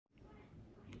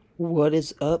What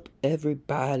is up,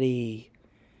 everybody?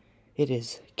 It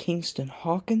is Kingston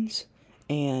Hawkins,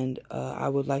 and I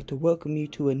would like to welcome you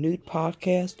to a new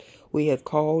podcast we have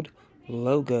called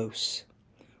Logos,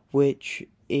 which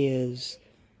is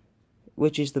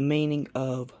the meaning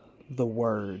of the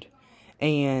Word.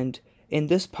 And in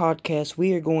this podcast,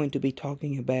 we are going to be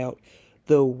talking about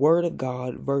the Word of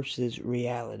God versus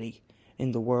reality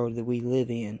in the world that we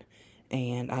live in.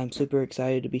 And I'm super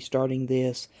excited to be starting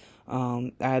this.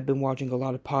 I've been watching a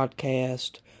lot of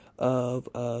podcasts of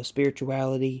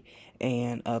spirituality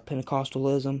and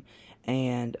Pentecostalism.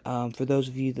 And for those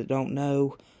of you that don't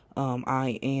know,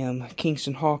 I am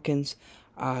Kingston Hawkins.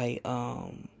 I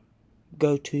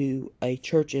go to a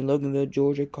church in Loganville,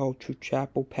 Georgia called True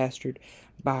Chapel, pastored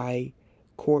by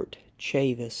Court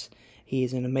Chavis. He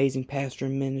is an amazing pastor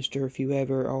and minister. If you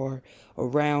ever are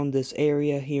around this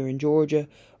area here in Georgia,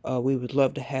 we would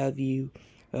love to have you.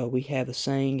 We have a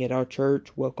saying at our church,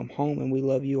 welcome home, and we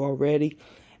love you already.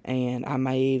 And I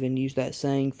may even use that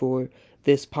saying for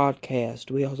this podcast.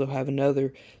 We also have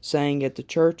another saying at the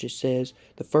church. It says,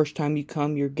 the first time you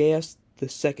come, you're guests. The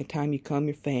second time you come,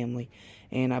 your family.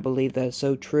 And I believe that is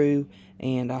so true,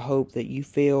 and I hope that you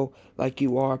feel like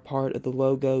you are part of the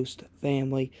Logos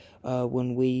family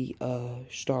when we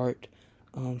start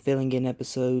filling in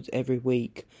episodes every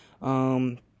week.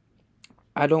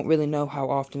 I don't really know how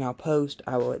often I'll post.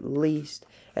 I will at the least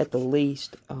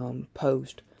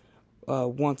post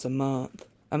once a month.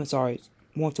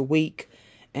 Once a week,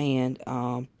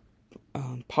 and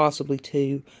possibly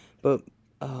two, but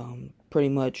pretty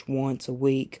much once a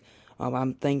week.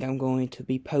 I think I'm going to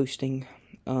be posting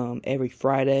every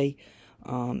Friday,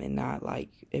 and not like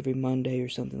every Monday or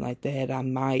something like that. I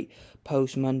might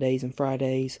post Mondays and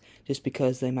Fridays just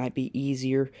because they might be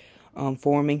easier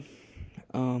for me.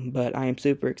 But I am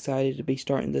super excited to be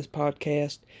starting this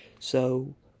podcast.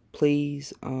 So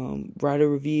please write a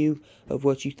review of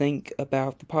what you think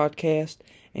about the podcast,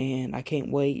 and I can't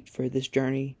wait for this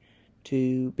journey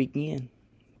to begin.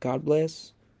 God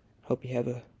bless. Hope you have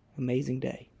an amazing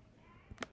day.